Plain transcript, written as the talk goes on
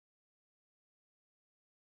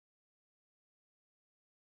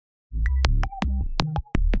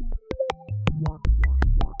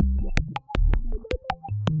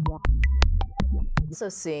Also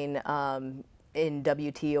seen in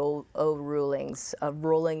WTO rulings a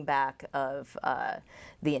rolling back of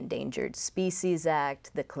the Endangered Species Act,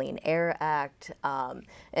 the Clean Air Act.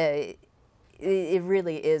 It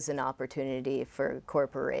really is an opportunity for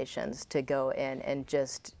corporations to go in and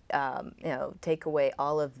just take away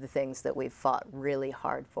all of the things that we've fought really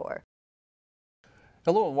hard for.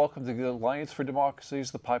 Hello and welcome to the Alliance for Democracy's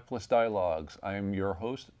The Populist Dialogues. I am your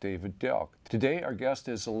host, David Delk. Today our guest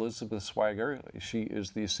is Elizabeth Swagger. She is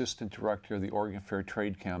the Assistant Director of the Oregon Fair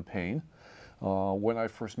Trade Campaign. When I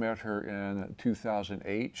first met her in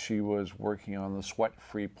 2008, she was working on the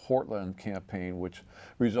Sweat-Free Portland campaign, which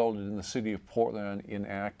resulted in the city of Portland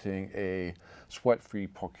enacting a sweat-free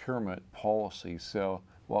procurement policy. So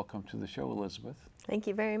welcome to the show, Elizabeth. Thank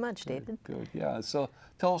you very much, David. Good. Yeah. So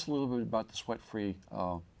tell us a little bit about the sweat-free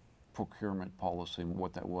procurement policy and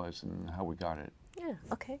what that was and how we got it. Yeah,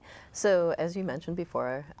 okay. So as you mentioned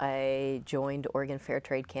before, I joined Oregon Fair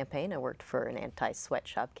Trade Campaign. I worked for an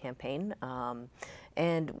anti-sweatshop campaign.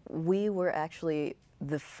 And we were actually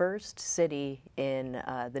the first city in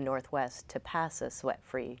the Northwest to pass a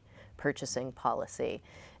sweat-free purchasing policy.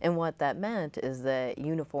 And what that meant is that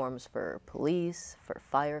uniforms for police, for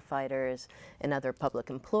firefighters, and other public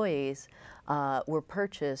employees were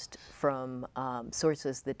purchased from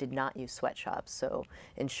sources that did not use sweatshops, so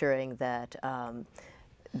ensuring that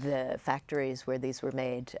the factories where these were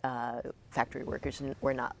made, factory workers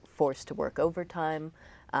were not forced to work overtime,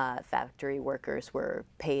 factory workers were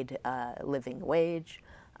paid a living wage,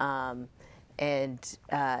 and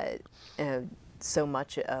so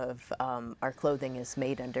much of our clothing is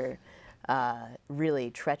made under really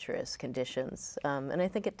treacherous conditions. And I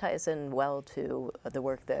think it ties in well to the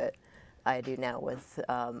work that I do now with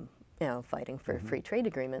fighting for free trade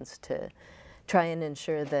agreements to try and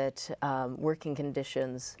ensure that working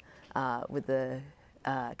conditions with the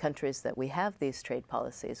countries that we have these trade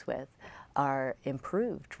policies with are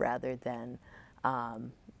improved rather than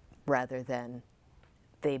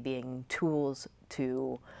they being tools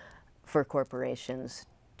for corporations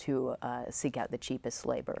to seek out the cheapest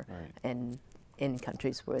labor, right, and in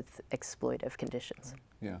countries with exploitive conditions.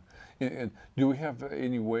 Yeah, and do we have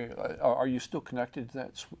any way, are you still connected to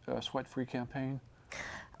that sweat-free campaign?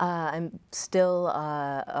 I'm still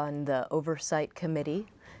on the oversight committee,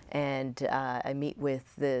 and I meet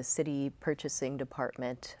with the city purchasing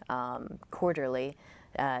department quarterly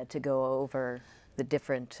to go over the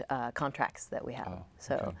different contracts that we have. Oh,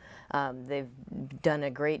 so okay. They've done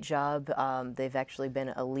a great job. They've actually been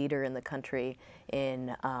a leader in the country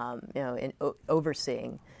in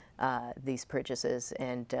overseeing these purchases,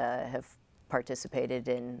 and have participated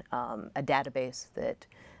in a database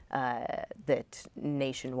that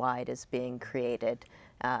nationwide is being created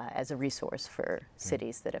as a resource for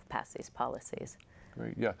cities that have passed these policies.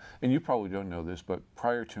 Great, yeah. And you probably don't know this, but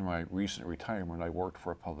prior to my recent retirement, I worked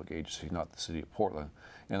for a public agency, not the city of Portland,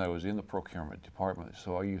 and I was in the procurement department.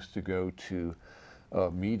 So I used to go to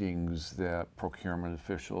meetings that procurement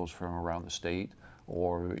officials from around the state,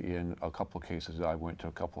 or in a couple of cases, I went to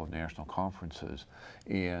a couple of national conferences.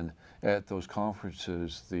 And at those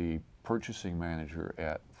conferences, the purchasing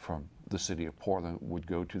manager from the city of Portland would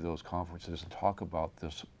go to those conferences and talk about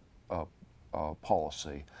this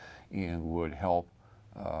policy, and would help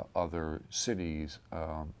other cities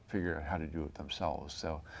figure out how to do it themselves.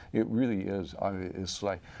 So it really is, it's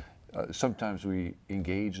like sometimes we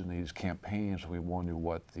engage in these campaigns, we wonder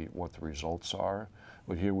what the results are,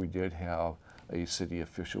 but here we did have a city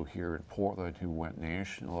official here in Portland who went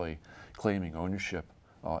nationally claiming ownership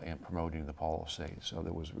and promoting the policy. So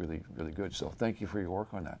that was really, really good. So thank you for your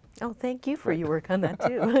work on that. Oh, thank you for your work on that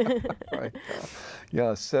too. Right.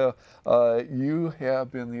 Yeah, so you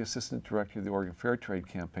have been the Assistant Director of the Oregon Fair Trade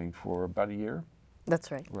Campaign for about a year?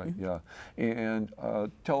 That's right. Right, yeah. And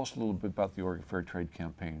tell us a little bit about the Oregon Fair Trade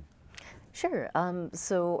Campaign. Sure.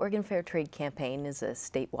 So Oregon Fair Trade Campaign is a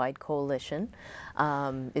statewide coalition.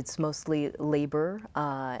 It's mostly labor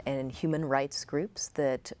and human rights groups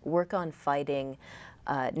that work on fighting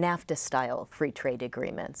NAFTA-style free trade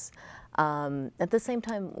agreements. At the same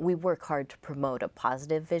time, we work hard to promote a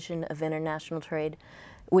positive vision of international trade,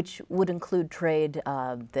 which would include trade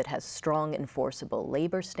that has strong enforceable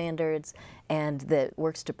labor standards and that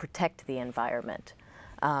works to protect the environment.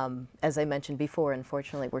 As I mentioned before,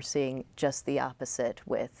 unfortunately, we're seeing just the opposite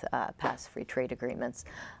with past free trade agreements.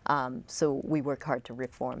 So we work hard to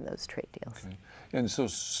reform those trade deals. Okay. And so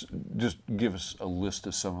just give us a list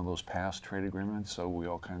of some of those past trade agreements so we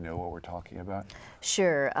all kind of know what we're talking about.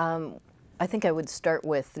 Sure. I think I would start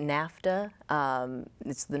with NAFTA.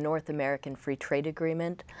 It's the North American Free Trade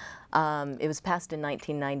Agreement. It was passed in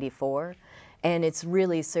 1994. And it's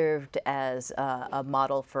really served as a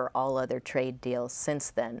model for all other trade deals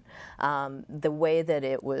since then. The way that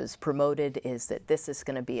it was promoted is that this is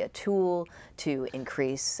going to be a tool to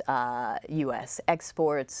increase U.S.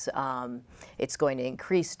 exports. It's going to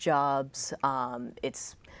increase jobs.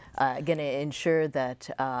 It's going to ensure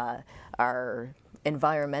that our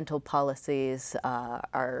environmental policies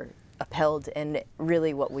are upheld. And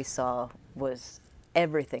really what we saw was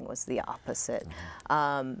everything was the opposite.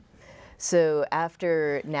 So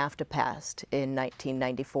after NAFTA passed in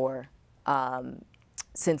 1994,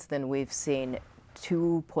 since then we've seen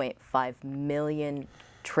 2.5 million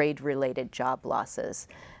trade-related job losses,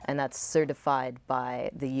 and that's certified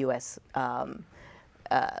by the U.S.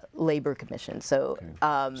 Labor Commission. So,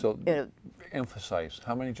 emphasize,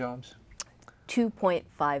 how many jobs?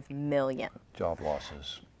 2.5 million. Job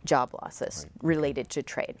losses. Job losses Right. related to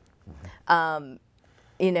trade.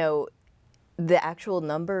 You know, the actual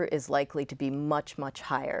number is likely to be much, much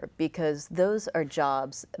higher because those are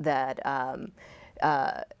jobs that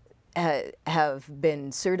have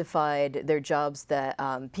been certified. They're jobs that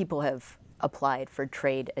people have applied for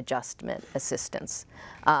trade adjustment assistance,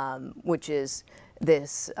 which is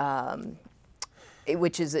this,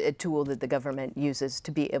 which is a tool that the government uses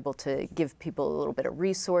to be able to give people a little bit of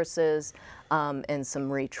resources and some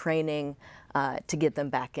retraining to get them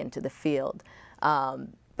back into the field.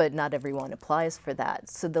 But not everyone applies for that.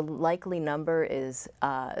 So the likely number is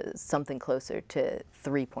something closer to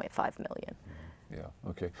 3.5 million. Yeah,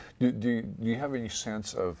 okay. Do you have any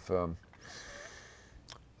sense of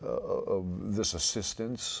this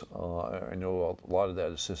assistance? I know a lot of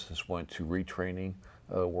that assistance went to retraining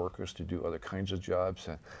workers to do other kinds of jobs.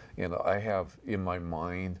 And I have in my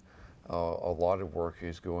mind a lot of work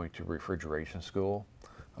is going to refrigeration school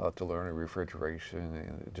to learn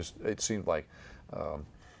refrigeration. And it seemed like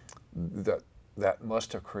that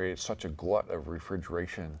must have created such a glut of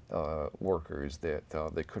refrigeration workers that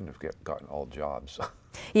they couldn't have gotten all jobs.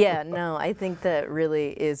 Yeah, no, I think that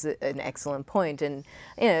really is an excellent point, and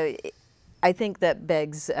you know, I think that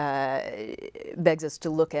begs us to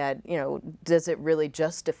look at, you know, does it really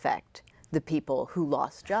just affect the people who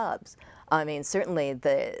lost jobs? I mean, certainly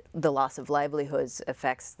the loss of livelihoods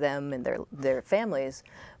affects them and their families,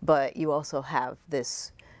 but you also have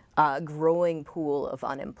this growing pool of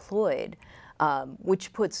unemployed,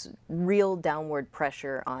 which puts real downward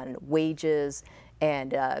pressure on wages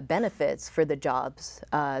and benefits for the jobs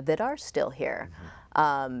that are still here.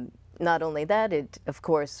 Not only that, of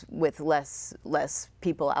course, with less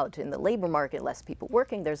people out in the labor market, less people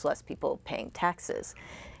working, there's less people paying taxes,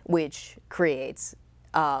 which creates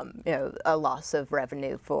you know, a loss of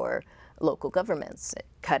revenue for local governments,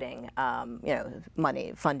 cutting you know,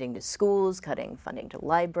 funding to schools, cutting funding to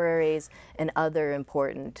libraries, and other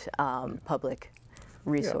important public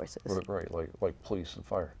resources. Yeah, right, like police and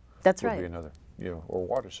fire. That's would right. Be another, you know, or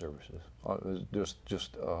water services.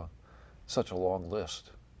 Just such a long list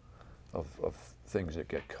of things that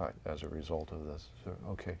get cut as a result of this. So,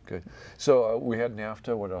 okay, good. So we had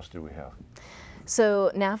NAFTA. What else do we have?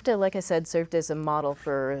 So NAFTA, like I said, served as a model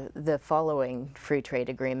for the following free trade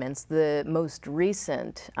agreements. The most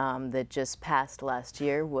recent that just passed last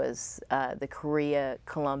year was the Korea,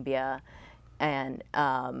 Colombia, and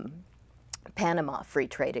Panama free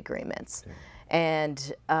trade agreements. Okay.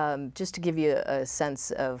 And just to give you a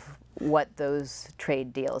sense of what those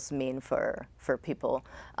trade deals mean for people,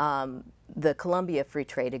 the Colombia free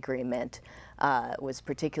trade agreement was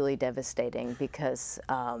particularly devastating because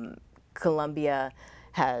Colombia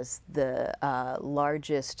has the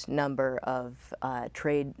largest number of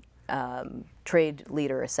trade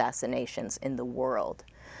leader assassinations in the world.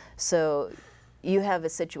 So you have a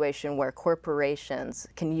situation where corporations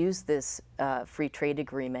can use this free trade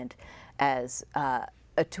agreement as a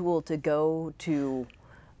tool to go to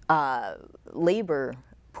labor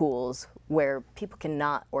pools where people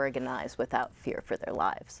cannot organize without fear for their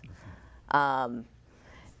lives.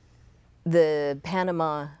 The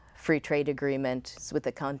Panama free trade agreement is with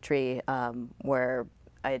a country where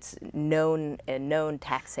it's a known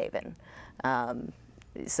tax haven.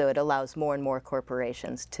 So it allows more and more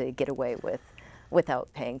corporations to get away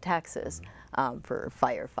without paying taxes for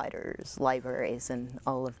firefighters, libraries, and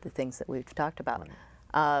all of the things that we've talked about.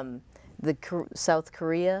 The South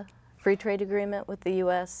Korea free trade agreement with the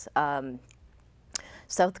U.S.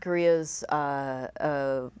 South Korea's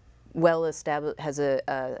well-established, has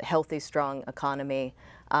a healthy, strong economy.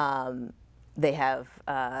 They have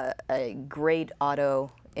a great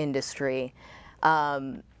auto industry.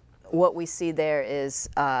 What we see there is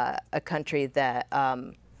a country that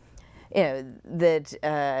you know,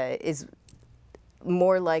 that is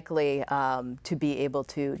more likely to be able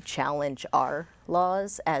to challenge our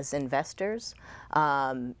laws as investors.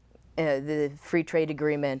 The free trade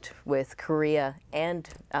agreement with Korea and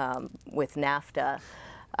with NAFTA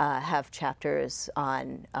have chapters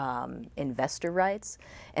on investor rights,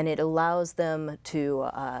 and it allows them to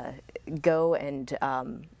go and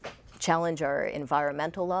challenge our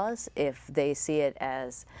environmental laws if they see it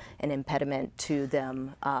as an impediment to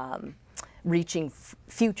them reaching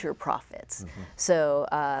future profits. Mm-hmm. So,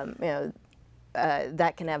 you know,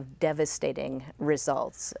 that can have devastating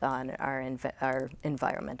results on our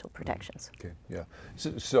environmental protections. Okay, yeah.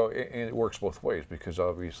 So and it works both ways, because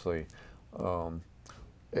obviously,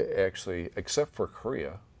 actually, except for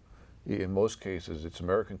Korea, in most cases, it's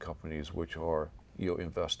American companies which are, you know,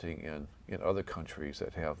 investing in other countries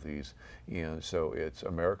that have these, and so it's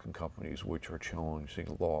American companies which are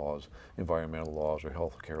challenging laws, environmental laws or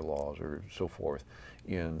healthcare laws or so forth,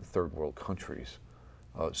 in third world countries.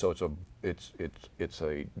 So it's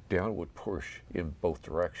a downward push in both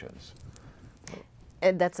directions.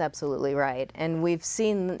 And that's absolutely right, and we've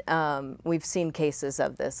seen cases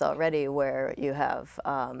of this already, where you have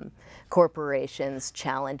corporations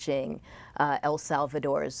challenging El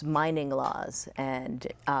Salvador's mining laws and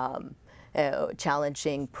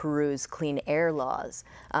challenging Peru's clean air laws.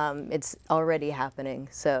 It's already happening,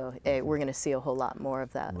 so we're going to see a whole lot more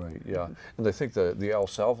of that. Right. Yeah, and I think the El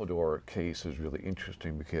Salvador case is really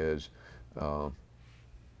interesting because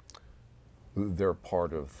they're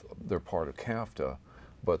part of NAFTA,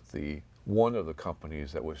 but one of the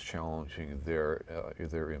companies that was challenging their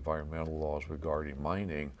environmental laws regarding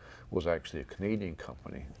mining was actually a Canadian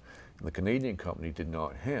company. And the Canadian company did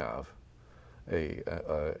not have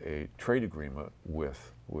a trade agreement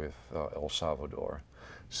with El Salvador,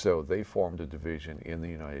 so they formed a division in the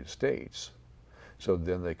United States, so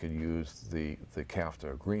then they could use the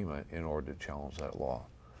CAFTA agreement in order to challenge that law.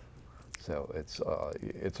 So it's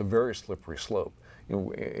a very slippery slope,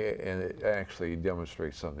 and it actually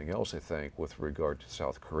demonstrates something else, I think, with regard to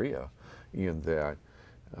South Korea, in that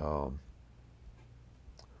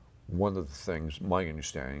one of the things, my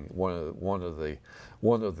understanding, one of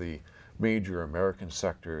the major American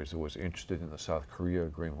sectors that was interested in the South Korea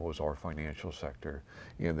agreement was our financial sector,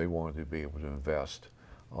 and they wanted to be able to invest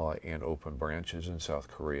and open branches in South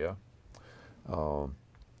Korea.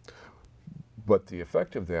 But the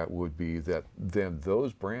effect of that would be that then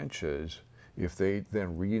those branches, if they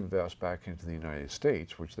then reinvest back into the United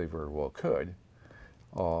States, which they very well could,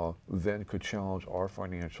 then could challenge our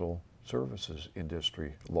financial services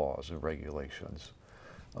industry laws and regulations.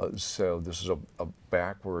 So this is a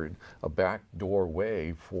backdoor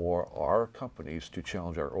way for our companies to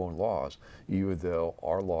challenge our own laws, even though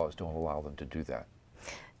our laws don't allow them to do that.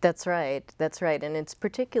 That's right. That's right, and it's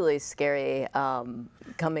particularly scary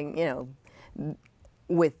coming, you know,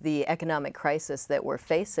 with the economic crisis that we're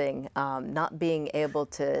facing, not being able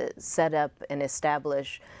to set up and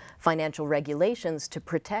establish financial regulations to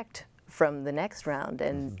protect from the next round.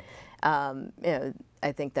 And you know,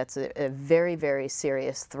 I think that's a very, very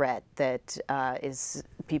serious threat that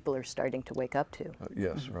people are starting to wake up to.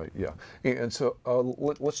 Yes, right, yeah. And so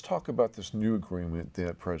let's talk about this new agreement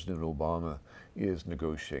that President Obama is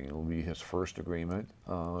negotiating. It'll be his first agreement,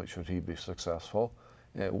 should he be successful.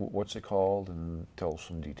 What's it called, and tell us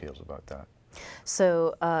some details about that.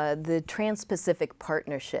 So the TransPacific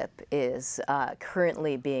Partnership is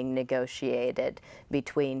currently being negotiated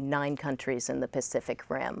between 9 countries in the Pacific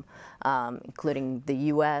Rim, including the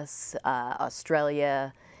U.S.,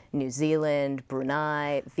 Australia, New Zealand,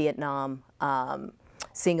 Brunei, Vietnam,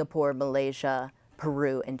 Singapore, Malaysia,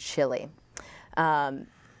 Peru, and Chile.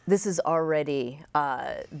 This is already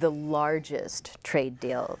the largest trade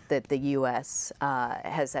deal that the U.S.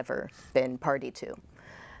 Has ever been party to.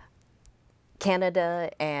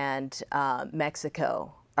 Canada and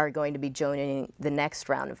Mexico are going to be joining the next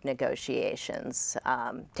round of negotiations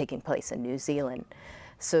taking place in New Zealand.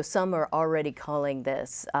 So some are already calling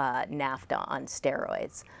this NAFTA on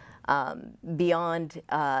steroids. Beyond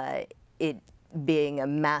it being a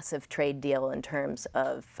massive trade deal in terms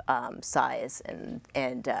of size and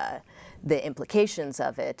the implications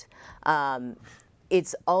of it,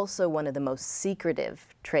 it's also one of the most secretive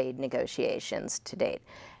trade negotiations to date.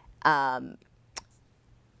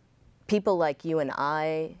 People like you and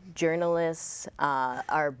I, journalists,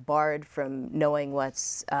 are barred from knowing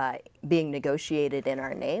what's being negotiated in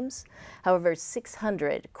our names. However,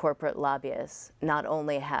 600 corporate lobbyists not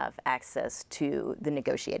only have access to the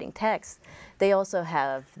negotiating text, they also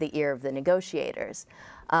have the ear of the negotiators.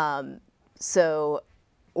 So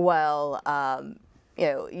while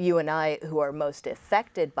you and I who are most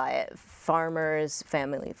affected by it, farmers,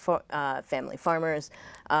 family farmers,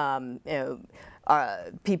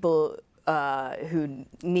 people who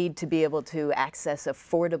need to be able to access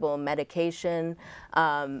affordable medication,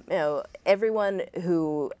 everyone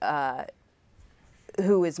who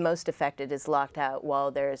is most affected is locked out, while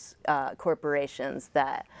there's corporations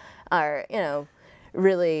that are,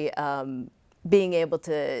 really being able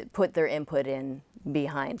to put their input in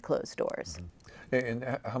behind closed doors. And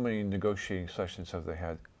how many negotiating sessions have they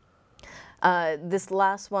had? This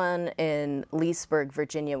last one in Leesburg,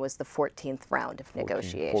 Virginia, was the 14th round of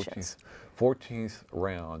negotiations. 14th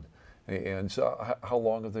round. And so how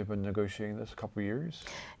long have they been negotiating this? A couple of years?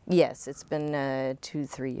 Yes, it's been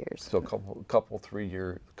 2-3 years. So a couple 3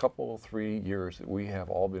 years that we have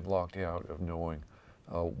all been locked out of knowing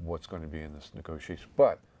what's going to be in this negotiation.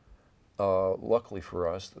 But luckily for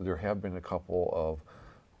us, there have been a couple of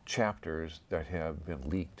chapters that have been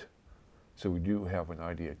leaked. So we do have an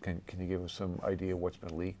idea. Can you give us some idea what's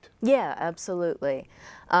been leaked? Yeah, absolutely.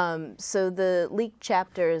 So the leaked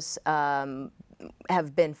chapters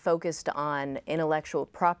have been focused on intellectual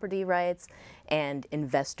property rights and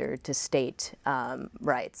investor-to-state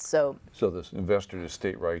rights. So this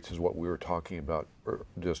investor-to-state rights is what we were talking about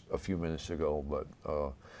just a few minutes ago, but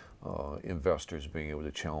investors being able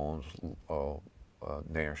to challenge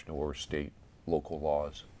national or state, local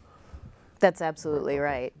laws. That's absolutely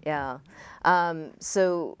right. Yeah.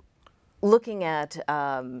 So looking at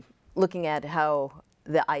how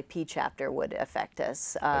the IP chapter would affect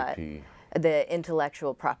us, the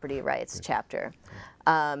intellectual property rights chapter,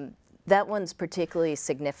 that one's particularly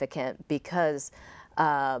significant because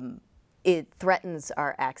it threatens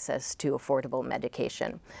our access to affordable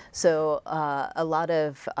medication. So a lot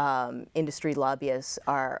of industry lobbyists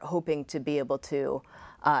are hoping to be able to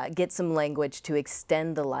get some language to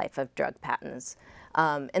extend the life of drug patents.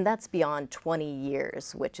 And that's beyond 20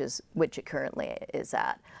 years, which it currently is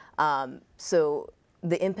at. So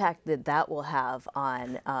the impact that will have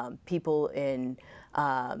on people in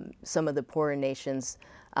some of the poorer nations,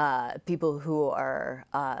 people who are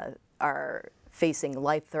facing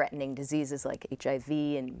life-threatening diseases like HIV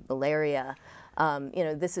and malaria,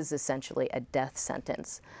 this is essentially a death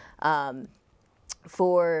sentence.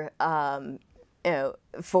 For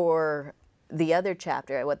the other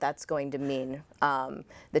chapter, what that's going to mean,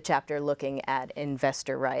 the chapter looking at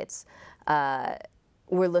investor rights,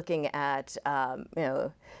 we're looking at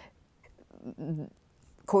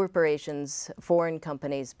corporations, foreign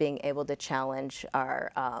companies being able to challenge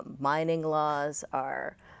our mining laws,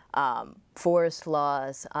 our forest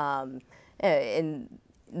laws, and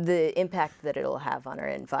the impact that it'll have on our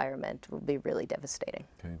environment will be really devastating.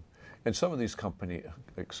 Okay. And some of these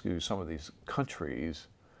countries,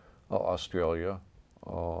 Australia,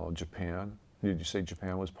 Japan, did you say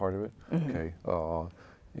Japan was part of it? Mm-hmm. Okay.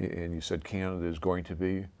 And you said Canada is going to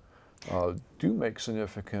be, do make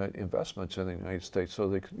significant investments in the United States. So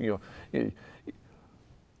they,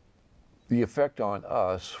 the effect on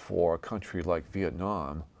us for a country like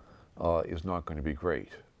Vietnam is not going to be great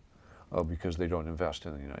because they don't invest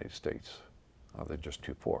in the United States. They're just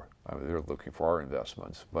too poor. I mean, they're looking for our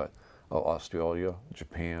investments, but Australia,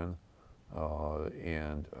 Japan,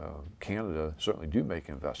 and Canada certainly do make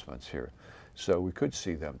investments here. So we could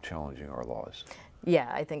see them challenging our laws.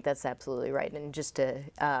 Yeah, I think that's absolutely right. And just to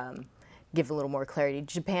give a little more clarity,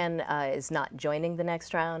 Japan is not joining the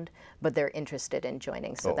next round, but they're interested in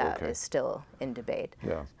joining, so that is still in debate.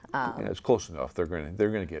 Yeah, it's close enough. They're going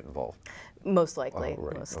to get involved. Most likely,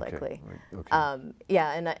 right. most likely. Right. Okay.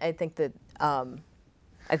 Yeah, and I think that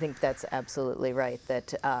I think that's absolutely right.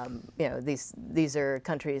 That these are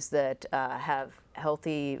countries that have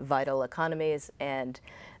healthy, vital economies, and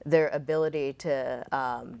their ability to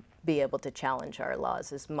be able to challenge our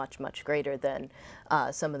laws is much, much greater than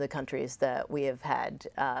some of the countries that we have had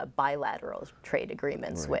bilateral trade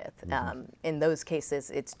agreements with. Mm-hmm. In those cases,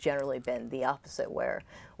 it's generally been the opposite, where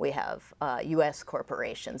we have U.S.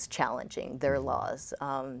 corporations challenging their laws,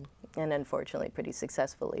 and unfortunately pretty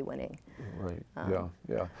successfully winning. Right,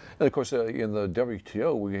 yeah. And of course, in the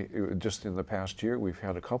WTO, just in the past year, we've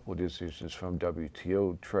had a couple of decisions from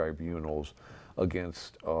WTO tribunals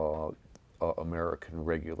against American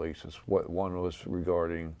regulations. One was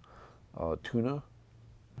regarding tuna.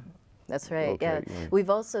 That's right. Okay, yeah. We've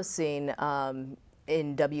also seen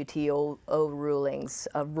in WTO rulings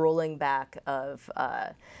a rolling back of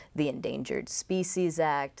the Endangered Species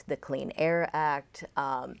Act, the Clean Air Act.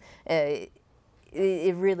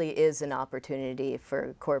 It really is an opportunity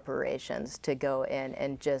for corporations to go in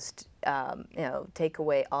and just take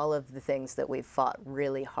away all of the things that we've fought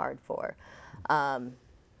really hard for.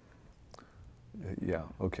 Yeah,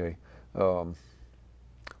 okay.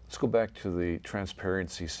 Let's go back to the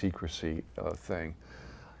transparency, secrecy thing.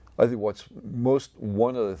 I think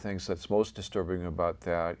one of the things that's most disturbing about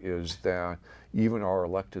that is that even our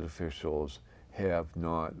elected officials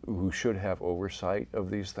who should have oversight of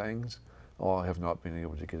these things, have not been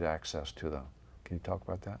able to get access to them. Can you talk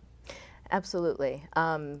about that? Absolutely.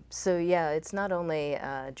 So yeah, it's not only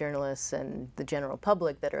journalists and the general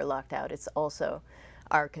public that are locked out, it's also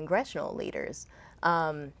our congressional leaders.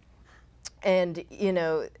 And, you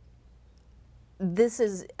know, this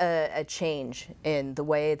is a change in the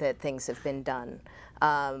way that things have been done.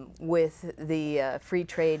 With the Free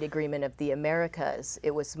Trade Agreement of the Americas,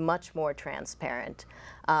 it was much more transparent.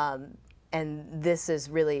 And this is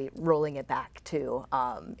really rolling it back to,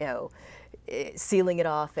 you know, sealing it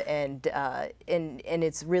off, and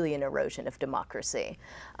it's really an erosion of democracy.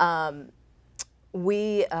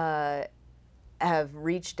 We have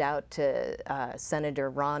reached out to Senator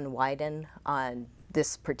Ron Wyden on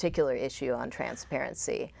this particular issue on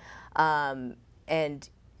transparency, and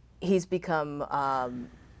he's become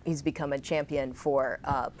a champion for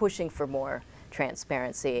pushing for more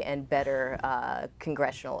transparency and better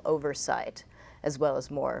congressional oversight, as well as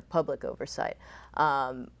more public oversight,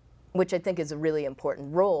 which I think is a really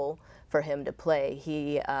important role for him to play.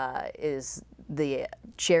 He is the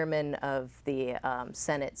chairman of the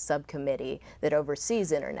Senate subcommittee that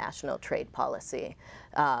oversees international trade policy.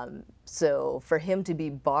 So for him to be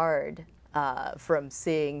barred from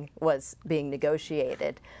seeing what's being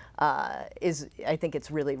negotiated I think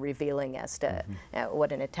it's really revealing as to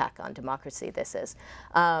what an attack on democracy this is.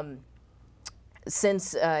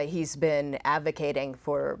 Since he's been advocating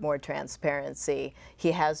for more transparency,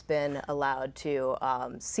 he has been allowed to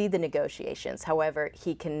see the negotiations. However,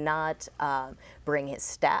 he cannot bring his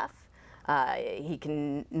staff. He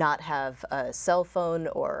can not have a cell phone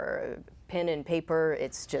or pen and paper.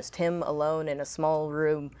 It's just him alone in a small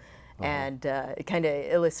room, and it kind of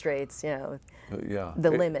illustrates, you know, the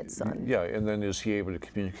limits on. Yeah, and then is he able to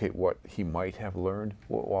communicate what he might have learned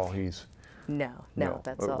while he's? No,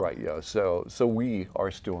 that's all. Right, yeah. So we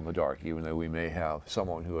are still in the dark, even though we may have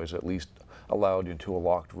someone who is at least allowed into a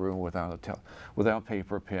locked room without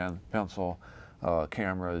paper, pen, pencil,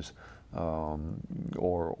 cameras,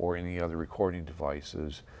 or any other recording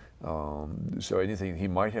devices. So anything he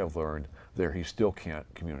might have learned there, he still can't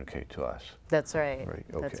communicate to us. That's right. Right.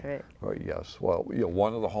 Okay. That's right. Right. Yes. Well, you know,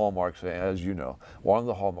 one of the hallmarks, as you know, one of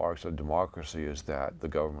the hallmarks of democracy is that the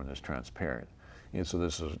government is transparent. And so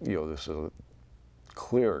this is, you know, this is a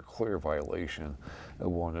clear violation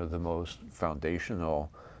of one of the most foundational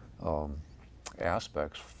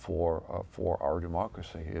aspects for our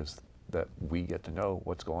democracy, is that we get to know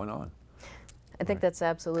what's going on. I think that's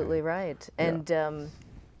absolutely right. And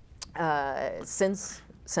since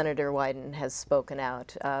Senator Wyden has spoken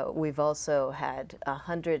out, we've also had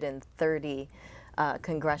 130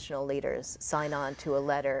 congressional leaders sign on to a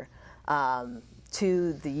letter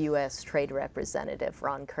to the U.S. Trade Representative,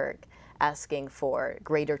 Ron Kirk, asking for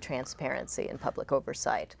greater transparency and public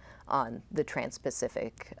oversight on the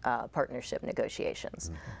TransPacific Partnership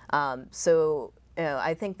negotiations. So you know,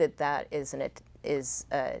 I think that is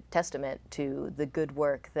a testament to the good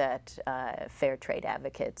work that fair trade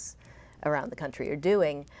advocates around the country are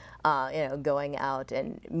doing, you know, going out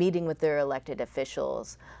and meeting with their elected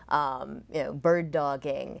officials, you know, bird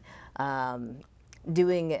dogging,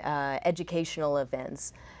 doing educational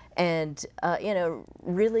events, and you know,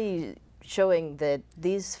 really showing that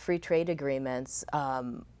these free trade agreements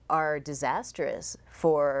are disastrous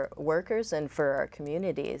for workers and for our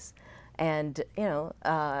communities, and you know,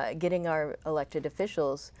 getting our elected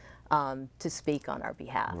officials to speak on our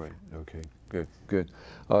behalf. Right. Okay. Good.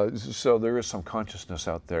 So there is some consciousness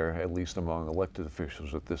out there, at least among elected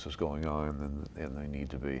officials, that this is going on, and they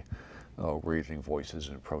need to be raising voices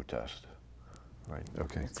in protest. Right.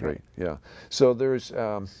 Okay. That's great. Right. Yeah. So there's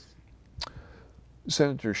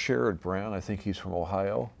Senator Sherrod Brown. I think he's from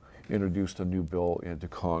Ohio. Introduced a new bill into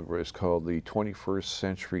Congress called the 21st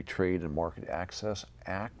Century Trade and Market Access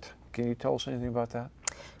Act. Can you tell us anything about that?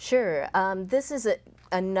 Sure. This is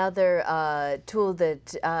another tool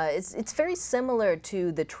that it's very similar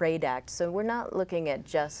to the Trade Act. So we're not looking at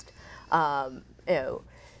just you know,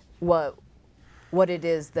 what it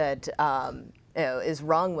is that you know, is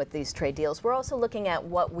wrong with these trade deals. We're also looking at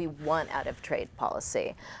what we want out of trade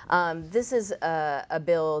policy. This is a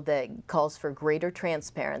bill that calls for greater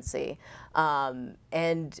transparency,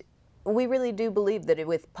 and we really do believe that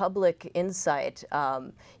with public insight,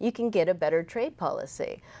 you can get a better trade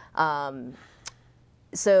policy.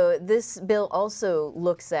 So this bill also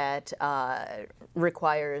looks at,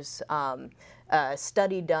 requires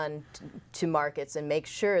study done to markets and make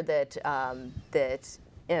sure that this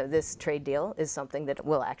trade deal is something that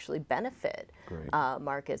will actually benefit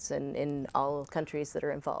markets in all countries that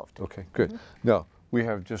are involved. Okay, good. Now, we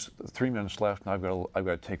have just 3 minutes left, and I've got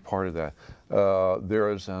to take part of that. There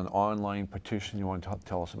is an online petition. You want to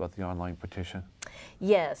tell us about the online petition?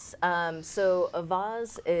 Yes. So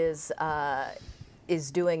Avaz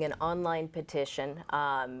is doing an online petition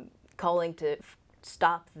calling to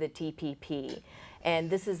stop the TPP. And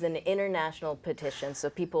this is an international petition, so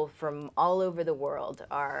people from all over the world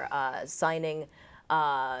are signing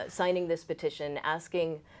this petition,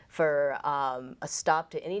 asking for a stop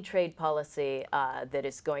to any trade policy that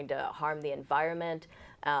is going to harm the environment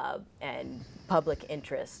and public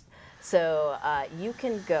interest. So you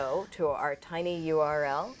can go to our tiny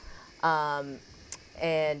URL,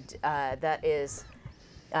 and that is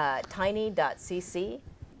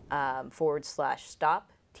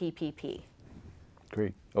tiny.cc/stop TPP.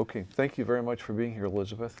 Great. Okay. Thank you very much for being here,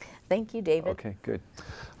 Elizabeth. Thank you, David. Okay, good.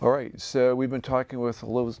 All right. So we've been talking with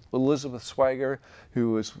Elizabeth Swager,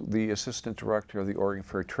 who is the Assistant Director of the Oregon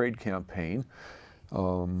Fair Trade Campaign.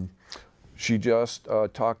 She just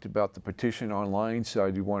talked about the petition online, so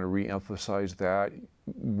I do want to re-emphasize that.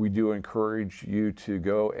 We do encourage you to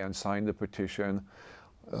go and sign the petition.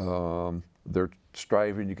 They're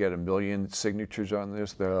striving to get 1 million signatures on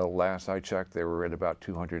this. The last I checked, they were at about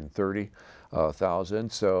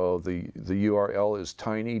 230,000. So the URL is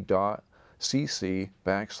tiny.cc/stop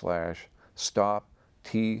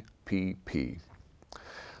TPP.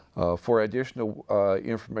 For additional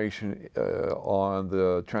information on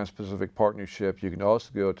the Trans-Pacific Partnership, you can also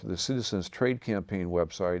go to the Citizens Trade Campaign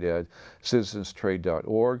website at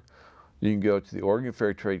citizenstrade.org. You can go to the Oregon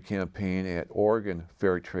Fair Trade Campaign at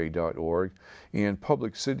oregonfairtrade.org, and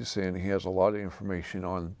Public Citizen has a lot of information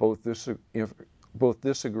on both this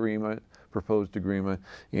agreement, proposed agreement,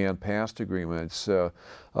 and past agreements.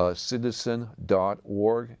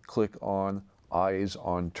 Citizen.org, click on Eyes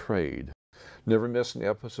on Trade. Never miss an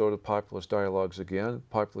episode of Populist Dialogues again.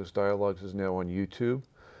 Populist Dialogues is now on YouTube.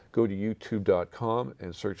 Go to youtube.com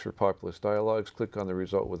and search for Populist Dialogues. Click on the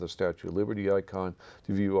result with the Statue of Liberty icon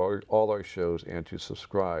to view all our shows and to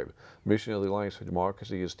subscribe. Mission of the Alliance for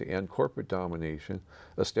Democracy is to end corporate domination,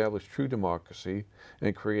 establish true democracy,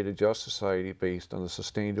 and create a just society based on a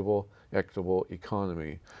sustainable, equitable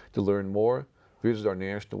economy. To learn more, visit our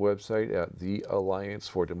national website at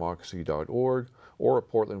thealliancefordemocracy.org or our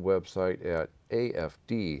Portland website at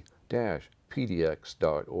afd-pdx.org.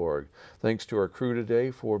 Thanks to our crew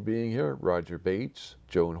today for being here: Roger Bates,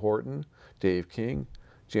 Joan Horton, Dave King,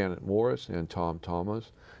 Janet Morris, and Tom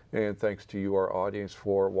Thomas. And thanks to you, our audience,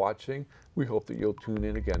 for watching. We hope that you'll tune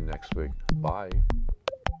in again next week. Bye.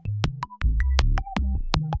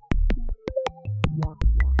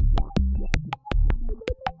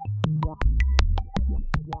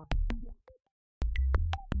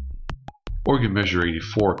 Oregon Measure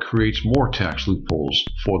 84 creates more tax loopholes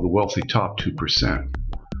for the wealthy top 2%.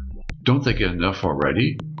 Don't they get enough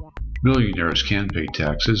already? Millionaires can pay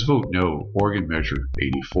taxes. Vote no, Oregon Measure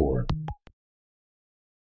 84.